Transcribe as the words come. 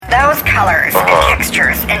those colors and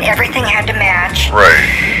textures, and everything had to match. Right.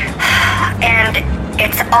 And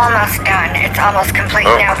it's almost done. It's almost complete.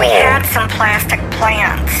 Oh, Now, cool. we had some plastic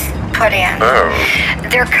plants put in. Oh.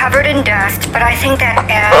 They're covered in dust, but I think that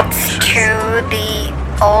adds to the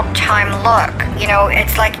old-time look. You know,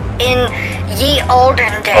 it's like in ye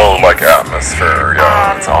olden days. Oh, like atmosphere,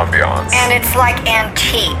 yeah, it's ambiance. And it's like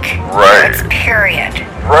antique. Right. It's period.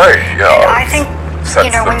 Right, yeah. And I think, sets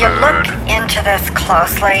you know, the when you look mood. into this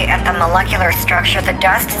closely at the molecular structure, the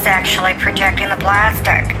dust is actually projecting the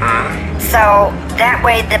plastic. So that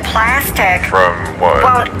way the plastic From what?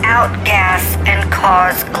 won't outgas and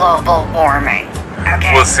cause global warming.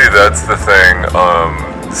 Okay? Well, see, that's the thing.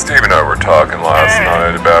 Steve and I were talking last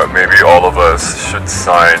night about maybe all of us should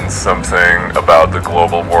sign something about the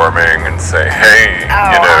global warming and say, hey,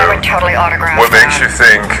 Oh, you know, I would totally autograph what that. makes you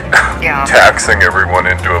think Yeah. taxing everyone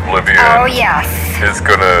into oblivion Oh, yes. is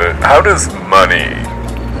gonna, how does money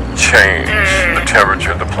change the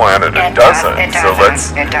temperature of the planet? It doesn't. It So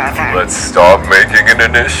doesn't. It doesn't. let's stop making it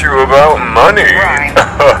an issue about money. Right.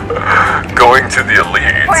 Going to the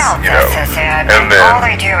elites, Well, you this know, is it. and then all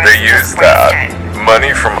they do is they use just waste that it.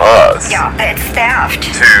 money from us Yeah, it's theft.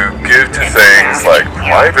 to give to It's things theft, like yeah.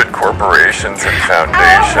 private corporations and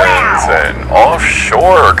foundations wow. and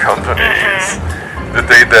offshore companies that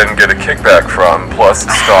they then get a kickback from, plus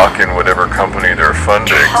stock in whatever company they're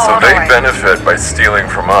funding. So they Totally. benefit by stealing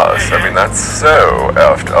from us. I mean, that's so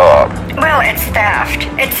effed up. Well, it's theft.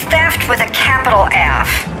 It's theft with a capital F.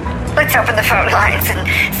 Let's open the phone lines and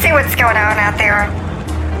see what's going on out there.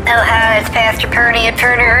 Oh, hi, it's Pastor Perney at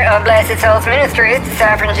Turner of Blessed Souls Ministries,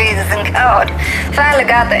 Deciphering Jesus and God. Finally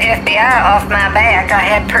got the FBI off my back. I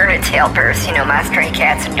had Perney's helpers, you know, my stray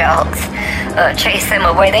cats and dogs, chase them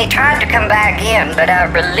away. They tried to come back in, but I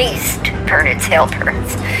released Perney's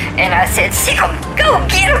helpers. And I said, sick 'em, go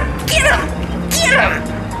get 'em, get 'em, get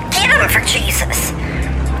 'em, get 'em for Jesus.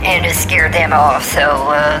 And it scared them off, so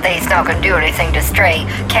they's not going to do anything to stray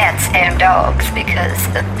cats and dogs because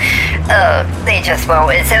they just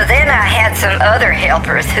won't. And so then I had some other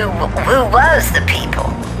helpers who was the people.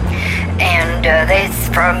 And they's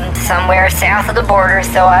from somewhere south of the border,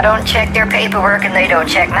 so I don't check their paperwork and they don't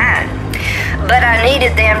check mine. But I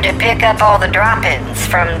needed them to pick up all the drop-ins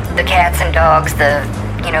from the cats and dogs, the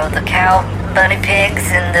cow bunny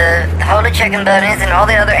pigs and the holy chicken bunnies and all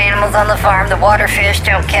the other animals on the farm. The water fish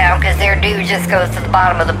don't count because their dew just goes to the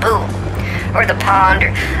bottom of the pool or the pond.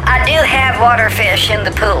 I do have water fish in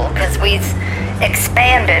the pool because we've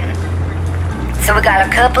expanded. So we got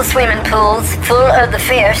a couple swimming pools full of the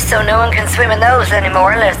fish, so no one can swim in those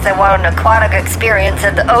anymore unless they want an aquatic experience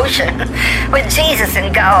of the ocean with Jesus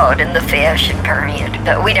and God and the fish and period.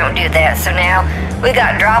 But we don't do that, so now we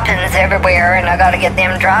got drop-ins everywhere, and I got to get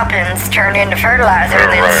them drop-ins turned into fertilizer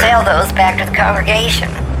and then Right. sell those back to the congregation.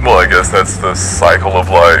 Well, I guess that's the cycle of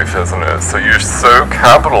life, isn't it? So you're so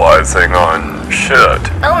capitalizing on shit.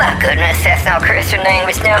 Oh my goodness, that's not Christian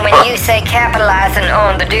language. Now, when you say capitalizing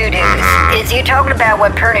on the doo-doos, is you talking about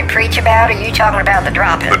what Perney preach about, or you talking about the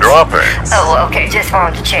drop-ins? The droppings. Oh, okay, just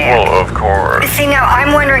wanted to check. Well, of course. See, now,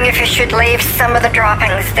 I'm wondering if you should leave some of the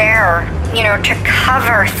droppings there, you know, to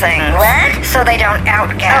cover things. What? So they don't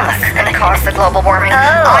outgas and cause the global warming.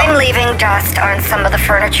 Oh. I'm leaving dust on some of the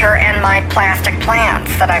furniture and my plastic plants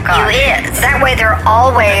that I got. You is. That way they're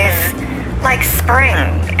always like spring,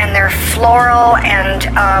 and they're floral, and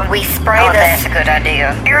we spray Oh, this that's a good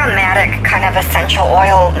idea. aromatic kind of essential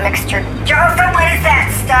oil mixture. Joseph, what is that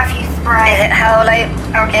stuff you spray? Is it holy?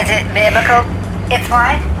 Okay. Is it biblical? It's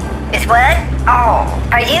what? It's what? Oh,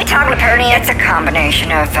 Are you talking to Perney? it's a combination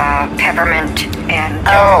of peppermint and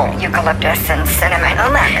eucalyptus and cinnamon. Oh,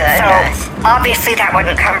 my goodness. So obviously that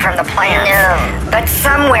wouldn't come from the plants. No. But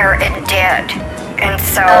somewhere it did. And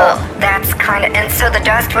so that's kind of, and so the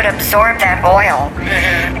dust would absorb that oil.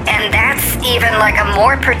 And that's even like a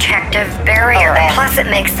more protective barrier. Oh, that- Plus it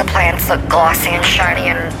makes the plants look glossy and shiny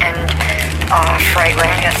and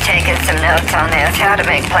fragrant. Just taking some notes on this. How to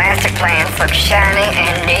make plastic plants look shiny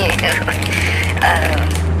and new.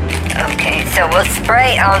 Okay, so we'll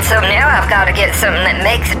spray on. So now I've got to get something that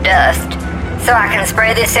makes dust so I can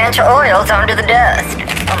spray the essential oils onto the dust.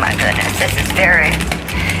 Oh my goodness, this is very...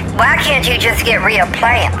 Why can't you just get real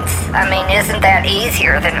plants? I mean, isn't that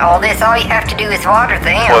easier than all this? All you have to do is water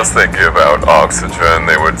them. Plus, they give out oxygen.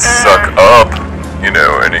 They would suck up, you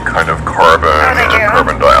know, any kind of carbon they or do?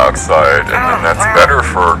 carbon dioxide, and then that's wow. better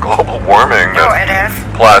for global warming Oh, than it is.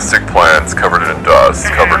 plastic plants covered in dust,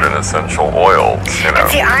 covered in essential oils, you know.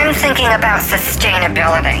 See, I'm thinking about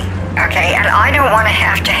sustainability, okay? And I don't want to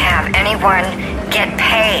have anyone get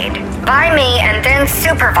paid by me and then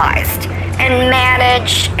supervised and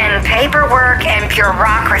manage and paperwork and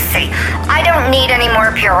bureaucracy. I don't need any more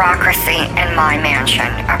bureaucracy in my mansion,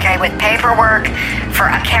 okay? With paperwork for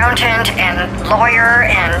accountant and lawyer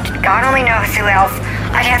and God only knows who else.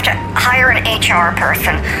 I'd have to hire an HR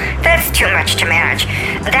person. That's too much to manage.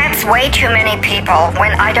 That's way too many people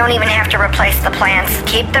when I don't even have to replace the plants,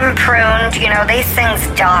 keep them pruned. You know, these things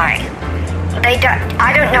die. They die.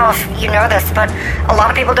 I don't know if you know this, but a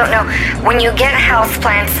lot of people don't know. When you get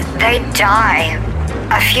houseplants, they die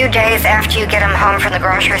a few days after you get them home from the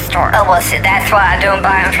grocery store. Oh, well, see, that's why I don't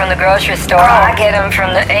buy them from the grocery store. Oh. I get them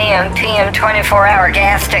from the AM, PM 24-hour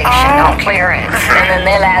gas station on clearance, and then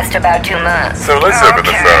they last about 2 months. So let's open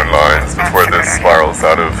the Okay. phone lines before That's a this good idea. spirals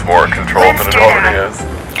out of more control Let's than it do already that. is.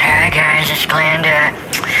 Hi, guys, it's Glenda.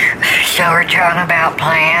 So we're talking about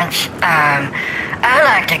plants. I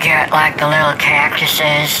like to get, like, the little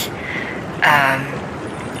cactuses,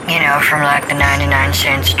 you know, from, like, the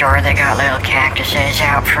 99-cent store. They got little cactuses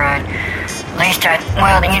out front. At least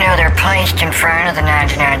well, you know, they're placed in front of the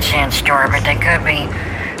 99-cent store, but they could be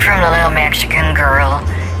from the little Mexican girl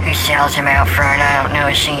who sells them out front. I don't know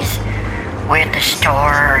if she's with the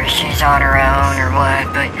store or she's on her own or what,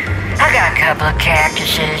 but I got a couple of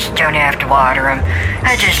cactuses, don't have to water them.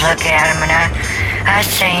 I just look at them and I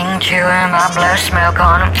sing to them, I blow smoke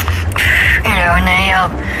on them, you know, and they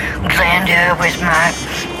help Glenda with my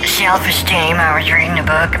self-esteem. I was reading a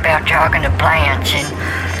book about talking to plants, and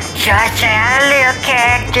so I say, "Hi, little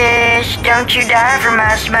cactus, don't you die for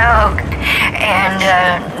my smoke." And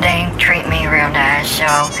they treat me real nice, so.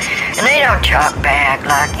 And they don't talk back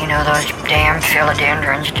like, you know, those damn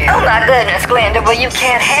philodendrons do. Oh my goodness, Glenda, well you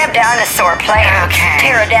can't have dinosaur plants, Okay.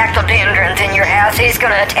 pterodactyl dendrons in your house. He's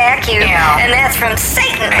gonna attack you, Yeah. and that's from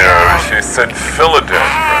Satan. No, she said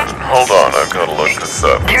philodendron. Hold on, I've got to look this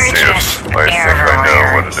up and They're see just if I think I know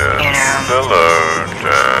everywhere, what it is. you know.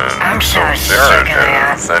 Philodendron. I'm so there sick it of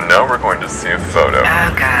that. is. And now we're going to see a photo. Oh,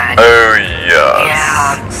 God. Oh, yes.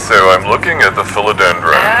 Yeah. So I'm looking at the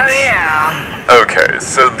philodendrons. Oh, yeah. Okay,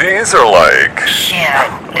 so these are like, Shit.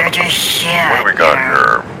 They're just shit. what do we got you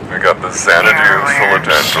know. here? We got the Xanadu Everywhere,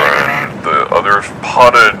 philodendron, the other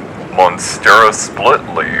potted Monstera split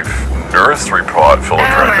leaf, nursery pot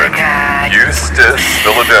philodendron, God. Eustace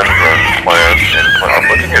philodendron plant, and plant. I'm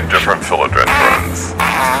looking at different philodendrons.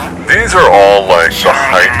 These are all like the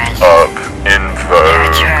Sorry, hyped guys. up, in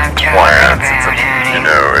vogue That's what I'm talking plants. about, honey. You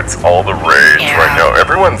know, it's all the rage Yeah. right now.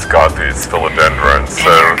 Everyone's got these philodendrons, And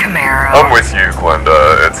your so Camaro. I'm with you,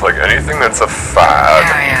 Glenda. It's like anything that's a fad.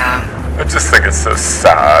 Oh, yeah. I just think it's so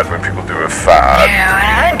sad when people do a fad. You know,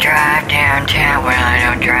 when I drive downtown, well, I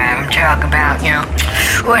don't drive, I'm talking about, you know,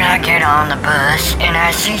 when I get on the bus and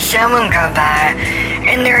I see someone go by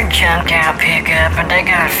and they're junked out pickup and they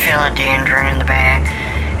got a philodendron in the back,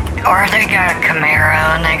 or they got a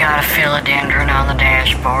Camaro and they got a philodendron on the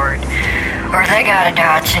dashboard, or they got a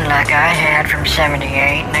Datsun like I had from 78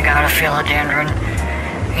 and they got a philodendron,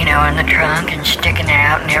 you know, in the trunk and sticking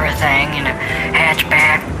out and everything in a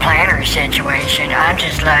hatchback planter situation. I'm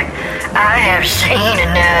just like, I have seen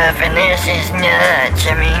enough and this is nuts.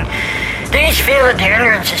 I mean, these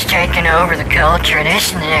philodendrons is taking over the culture. This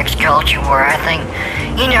is the next culture war, I think.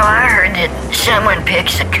 You know, I heard that someone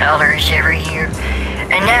picks the colors every year,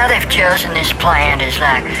 and now they've chosen this plant as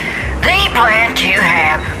like the plant to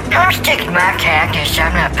have. I'm sticking my cactus.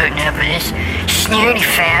 I'm not putting up with this snooty,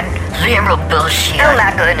 fat, liberal bullshit. Oh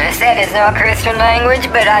my goodness, that is not Christian language,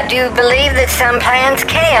 but I do believe that some plants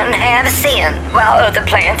can have sin, while other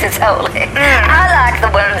plants is holy. I like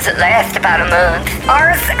the ones that last about a month.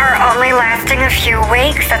 Ours are only lasting a few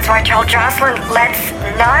weeks. That's why I told Jocelyn, let's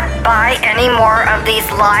not buy any more of these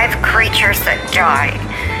live creatures that die.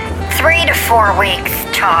 3 to 4 weeks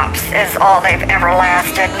tops is all they've ever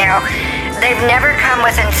lasted. Now, they've never come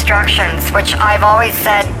with instructions, which I've always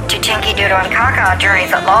said to Tinky Doodle and Kaka attorneys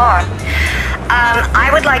at law. I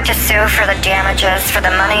would like to sue for the damages, for the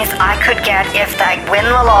monies I could get if I win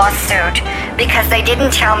the lawsuit, because they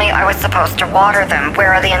didn't tell me I was supposed to water them.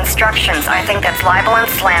 Where are the instructions? I think that's libel and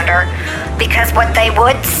slander, because what they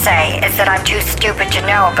would say is that I'm too stupid to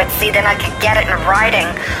know, but see, then I could get it in writing.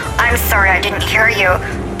 I'm sorry, I didn't hear you.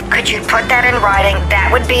 Could you put that in writing?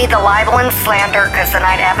 That would be the libel and slander, because then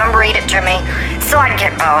I'd have them read it to me. So I'd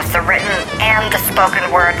get both the written and the spoken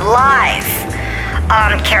word live.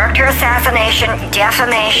 Character assassination,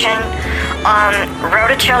 defamation,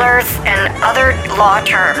 rototillers, and other law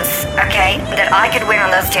terms, okay, that I could win on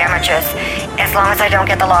those damages as long as I don't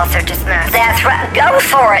get the lawsuit dismissed. That's right. Go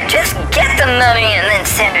for it. Just get the money and then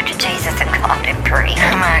send it to Jesus and call him pretty.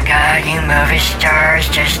 Oh my God, you movie stars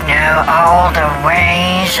just know all the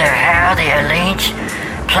ways of how the elites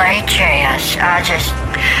play chess.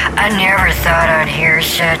 I never thought I'd hear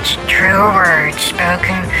such true words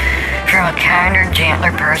spoken from a kinder,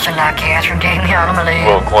 gentler person like Catherine Damiano Malou.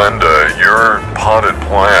 Well, Glenda, your potted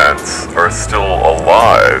plants are still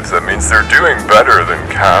alive. That means they're doing better than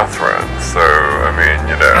Catherine. So, I mean,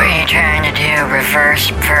 you know. What are you trying to do?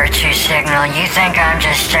 Reverse virtue signal? You think I'm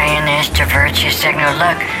just saying this to virtue signal?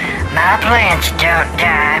 Look, my plants don't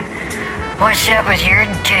die. What's up with your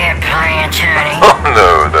dead plants, honey? Oh,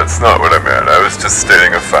 no, that's not what I meant. I was just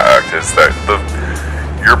stating a fact, is that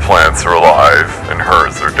your plants are alive and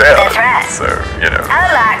hers are dead. That's right. So, you know. I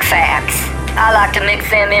like facts. I like to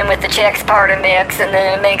mix them in with the Chex Party mix, and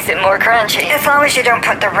then it makes it more crunchy. As long as you don't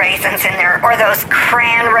put the raisins in there, or those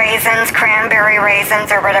cranberry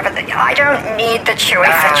raisins, or whatever. I don't need the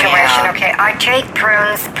chewy situation, yeah. okay? I take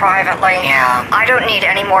prunes privately. Yeah. I don't need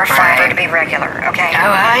any more fiber Right. to be regular, okay?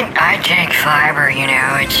 Oh, I take fiber, you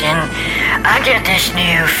know. I get this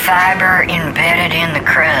new fiber embedded in the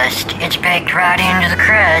crust. It's baked right into the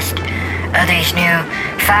crust of these new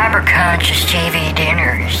fiber-conscious TV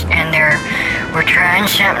dinners. And we're trying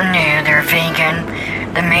something new. They're vegan.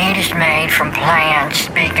 The meat is made from plants.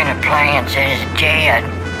 Speaking of plants, it is dead.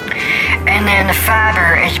 And then the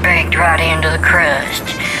fiber is baked right into the crust.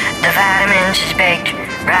 The vitamins is baked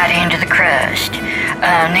right into the crust.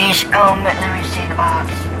 Let me see the box.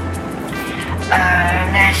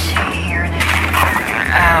 Let's see here.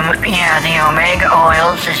 The omega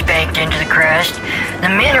oils is baked into the crust. The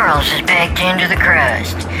minerals is baked into the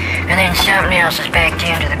crust. And then something else is baked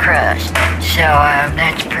into the crust. So,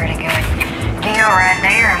 that's pretty good deal right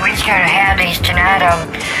there. And we're just gonna have these tonight. I'll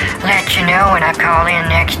let you know when I call in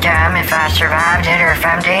next time if I survived it or if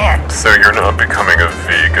I'm dead. So you're not becoming a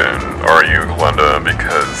vegan, are you, Glenda?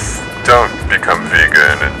 Because don't become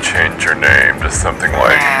vegan and change your name to something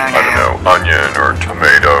like, I don't know, onion or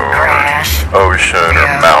tomato Grass. or ocean or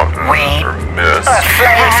mountain Wheat. or mist.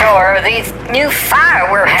 Flamethrower, these new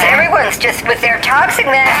fireworks. Everyone's just with their toxic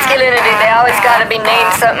masculinity. They always got to be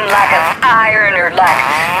named something like a iron or like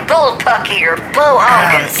bullpucky or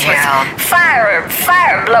blowhogans. Yeah. Fire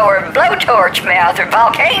blower, blowtorch mouth, or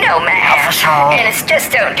volcano mouth. Asshole. And it's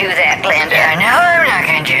just don't do that, Glenda. Yeah, no, I'm not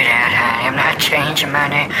gonna do that, honey. I'm not changing my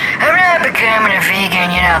name. I'm not becoming a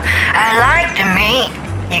vegan, you know. I like the meat,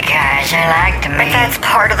 you guys. I like the But meat. that's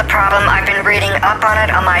part of the problem. I've been reading up on it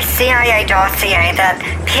on my CIA dossier that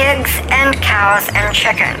pigs and cows and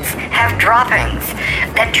chickens have droppings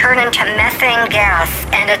that turn into methane gas,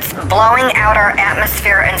 and it's blowing out our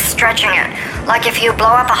atmosphere and stretching it. Like if you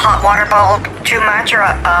blow up a hot water bowl too much, or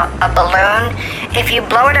a balloon, if you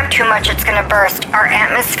blow it up too much, it's going to burst. Our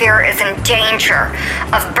atmosphere is in danger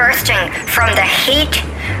of bursting from the heat,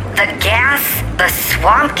 the gas, the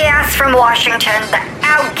swamp gas from Washington, the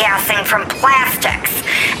outgassing from plastics,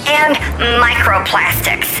 and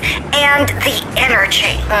microplastics, and the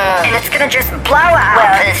energy. And it's going to just blow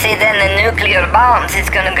out. Well, see, then the nuclear bombs is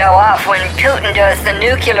going to go off when Putin does the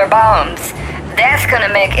nuclear bombs. That's going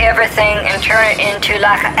to make everything and turn it into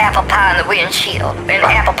like an apple pie in the windshield. An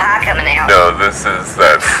apple pie coming out. No, this is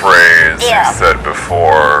that phrase Yeah. you said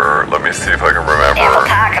before. Let me see if I can remember. Apple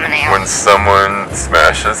pie coming out. When someone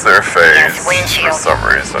smashes their face Yes, windshield. for some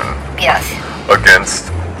reason Yes. against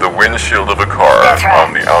the windshield of a car That's right.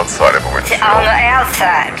 on the outside of a windshield, On the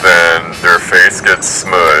outside. then their face gets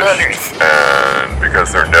smudged, Boogers. and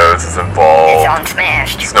because their nose is involved, It's on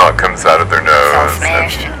smashed. snot comes out of their nose.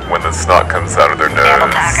 smashed. And when the snot comes out of their Apple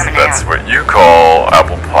nose, pie coming that's out. what you call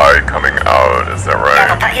apple pie coming out. Is that right?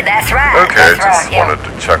 Apple pie, that's right. Okay, that's just right, yeah. wanted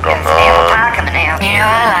to check on Yes, apple that. pie coming out. You know,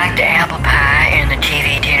 I like the apple pie and the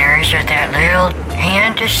TV dinners with that little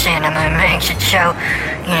hint of cinnamon. Makes it so,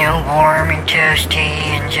 you know, warm and toasty,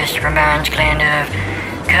 and just reminds Glenda of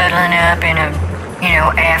cuddling up in a, you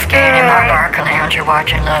know, Afghan in my Barca lounger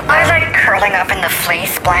watching Love I Boat. like curling up in the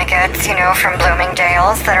fleece blankets, you know, from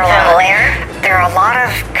Bloomingdale's that are From where? There are a lot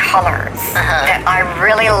of colors that I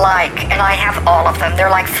really like, and I have all of them.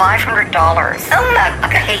 They're like $500. Oh my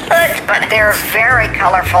god! But they're very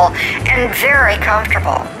colorful and very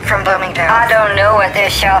comfortable from Bloomingdale's. I don't know what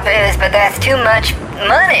this shop is, but that's too much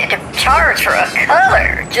money to charge for a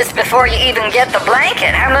color just before you even get the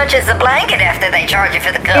blanket. How much is the blanket after they charge you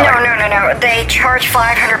for the color? No. They charge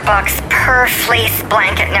 $500 per fleece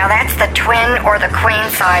blanket. Now that's the twin or the queen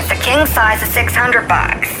size. The king size is $600.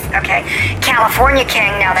 Okay, California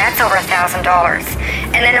king. Now that's over $1,000.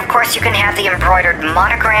 And then of course you can have the embroidered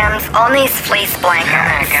monograms on these fleece blankets.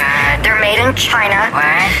 Oh my God. They're made in China.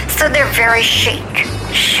 What? So they're very chic.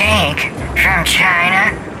 Chic? From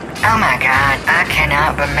China? Oh my God, I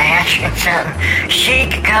cannot imagine something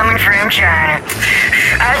chic coming from China.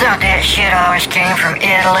 I thought that shit always came from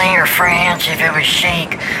Italy or France if it was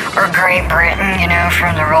chic, or Great Britain, you know,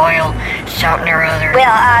 from the royal something or other. Well,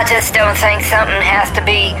 I just don't think something has to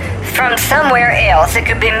be from somewhere else. It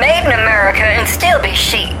could be made in America and still be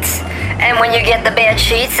sheets. And when you get the bed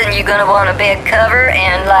sheets, then you're gonna want a bed cover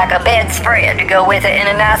and like a bedspread to go with it, and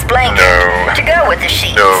a nice blanket to go with the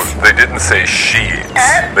sheets. No, they didn't say sheets.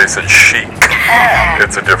 They said chic.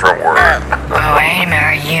 It's a different word. Oh, wait a minute,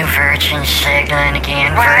 are you virgin signaling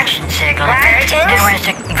again? What? Virgin signaling. Virgins? No, it's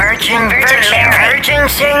a virgin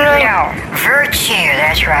signaling? No. Virtue,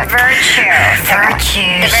 that's right. Virtue. Virtue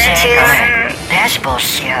The virtues. signaling. That's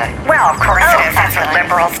bullshit. Well, of course Oh, it is. That's what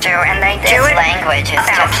liberals do, and they do This it language is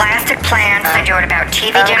about just- plastic plants. They do it about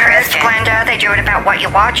TV dinners, Christian. Glenda. They do it about what you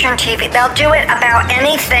watch on TV. They'll do it about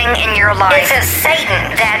anything in your life. It's a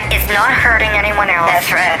Satan. that is not hurting anyone else.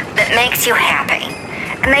 That's right. That makes you happy.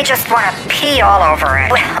 And they just want to pee all over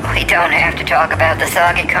it. Well, we don't have to talk about the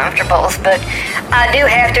soggy comfortables, but I do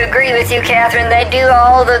have to agree with you, Catherine. They do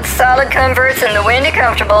all the solid comforts and the windy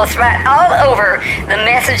comfortables right all over the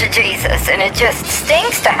message of Jesus, and it just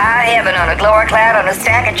stinks to high heaven on a glory cloud, on a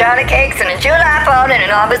stack of Johnny cakes, and a July fall in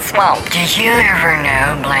an August swamp. Did you ever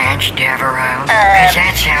know Blanche Devereaux? Because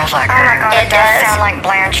that sounds like Oh my her. God, it does sound like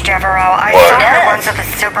Blanche Devereaux. I What? saw her It once does. at the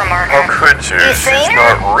supermarket. How could you? You She's seen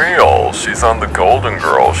her? not real. She's on the Golden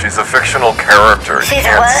Girls. She's a fictional character. She's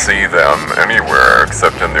You a can't what? see them anywhere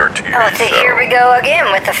except in their TV Oh, see, show. here we go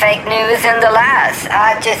again with the fake news and the lies.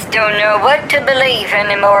 I just don't know what to believe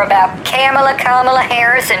anymore about Kamala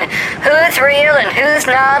Harris and who's real and who's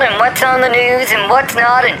not and what's on the news and what's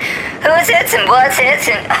not and who's it and what's it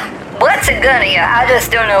and what's a gunny. I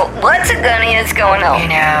just don't know what's a gunny is going on. You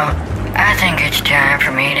know, I think it's time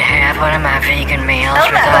for me to have one of my vegan meals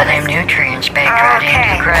Oh, with all nice. them nutrients baked right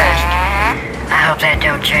into the crust. I hope that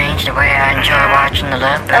don't change the way I enjoy watching the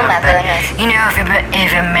Love Boat. Oh, my but, goodness. you know, if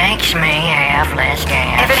it makes me have less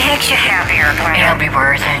gas, If it makes you happier, it'll Glenda. be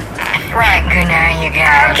worth it. Right. Good night, you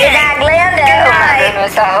guys. Okay. Good night, Glenda. Oh, my Good night.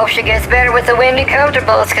 goodness. I hope she gets better with the windy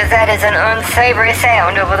comfortables, because that is an unsavory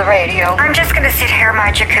sound over the radio. I'm just gonna sit here in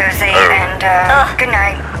my jacuzzi Oh. and, good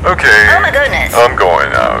night. Okay. Oh, my goodness. I'm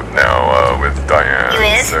going out now with Diane.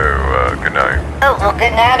 You is? So, good night. Oh, well,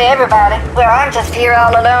 good night, everybody. Well, I'm just here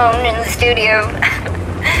all alone in the studio.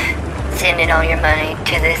 Sending all your money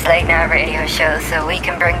to this late night radio show so we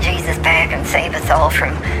can bring Jesus back and save us all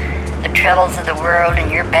from the troubles of the world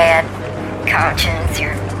and your bad conscience,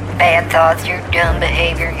 your bad thoughts, your dumb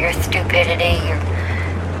behavior, your stupidity, your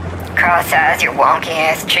cross eyes, your wonky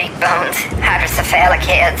ass cheekbones, hydrocephalic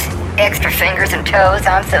heads, extra fingers and toes.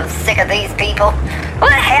 I'm so sick of these people.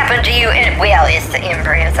 What happened to you? And well, it's the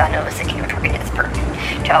inbreeds. I know it's the inbreeds.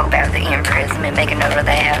 Talk about the inbreeds. Let me make a note of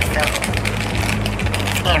that. So,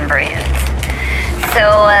 inbreds. So,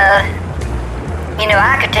 you know,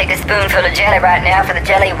 I could take a spoonful of jelly right now for the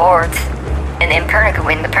jelly awards, and then Perna could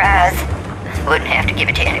win the prize. Wouldn't have to give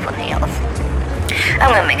it to anyone else.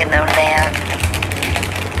 I'm gonna make a note of that.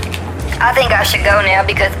 I think I should go now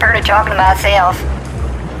because Perna talking to myself.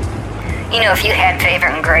 You know, if you had favor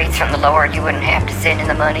and grace from the Lord, you wouldn't have to send in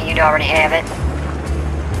the money. You'd already have it.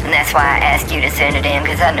 And that's why I asked you to send it in,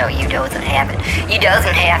 because I know you doesn't have it. You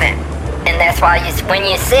doesn't have it. And that's why when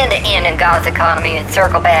you send it in God's economy, it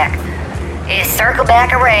circle back. It circle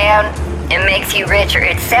back around and makes you richer.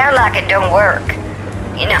 It sounds like it don't work.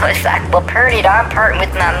 You know, it's like, well, Purdy, I'm parting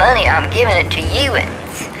with my money. I'm giving it to you.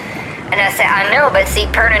 And I said, I know, but see,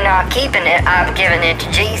 Purdy not keeping it. I'm giving it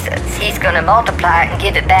to Jesus. He's going to multiply it and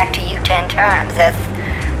give it back to you 10 times.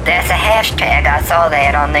 That's a hashtag. I saw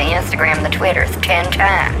that on the Instagram and the Twitter. It's 10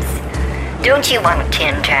 times. Don't you want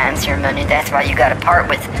 10 times your money? That's why you got to part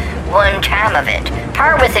with 1 time of it.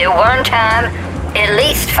 Part with it 1 time, at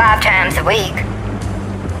least 5 times a week.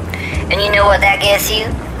 And you know what that gets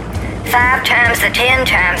you? 5 times the 10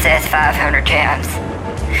 times, that's 500 times.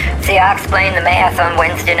 See, I explain the math on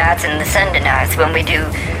Wednesday nights and the Sunday nights when we do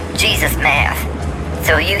Jesus math.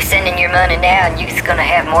 So you sending your money now and you're going to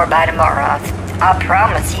have more by tomorrow. I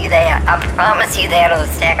promise you that. I promise you that on a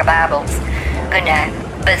stack of Bibles. Good night.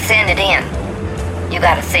 But send it in. You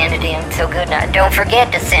got to send it in. So good night. Don't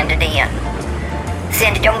forget to send it in.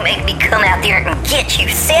 Send it. Don't make me come out there and get you.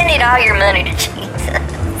 Send it all your money to Jesus.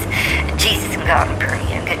 Jesus and God and pray.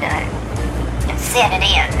 Good night. Send it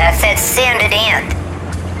in. I said send it in.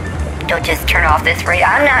 Don't just turn off this radio.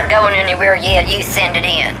 I'm not going anywhere yet. You send it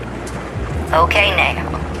in. Okay now.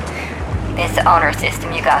 It's the honor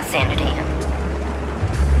system. You got to send it in.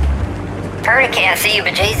 Purdy can't see you,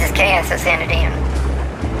 but Jesus can, so send it in.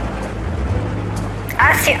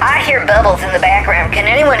 I hear bubbles in the background. Can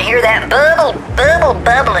anyone hear that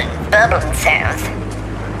bubbling sounds?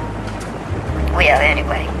 Well,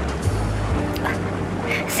 anyway.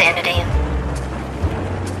 Send it in.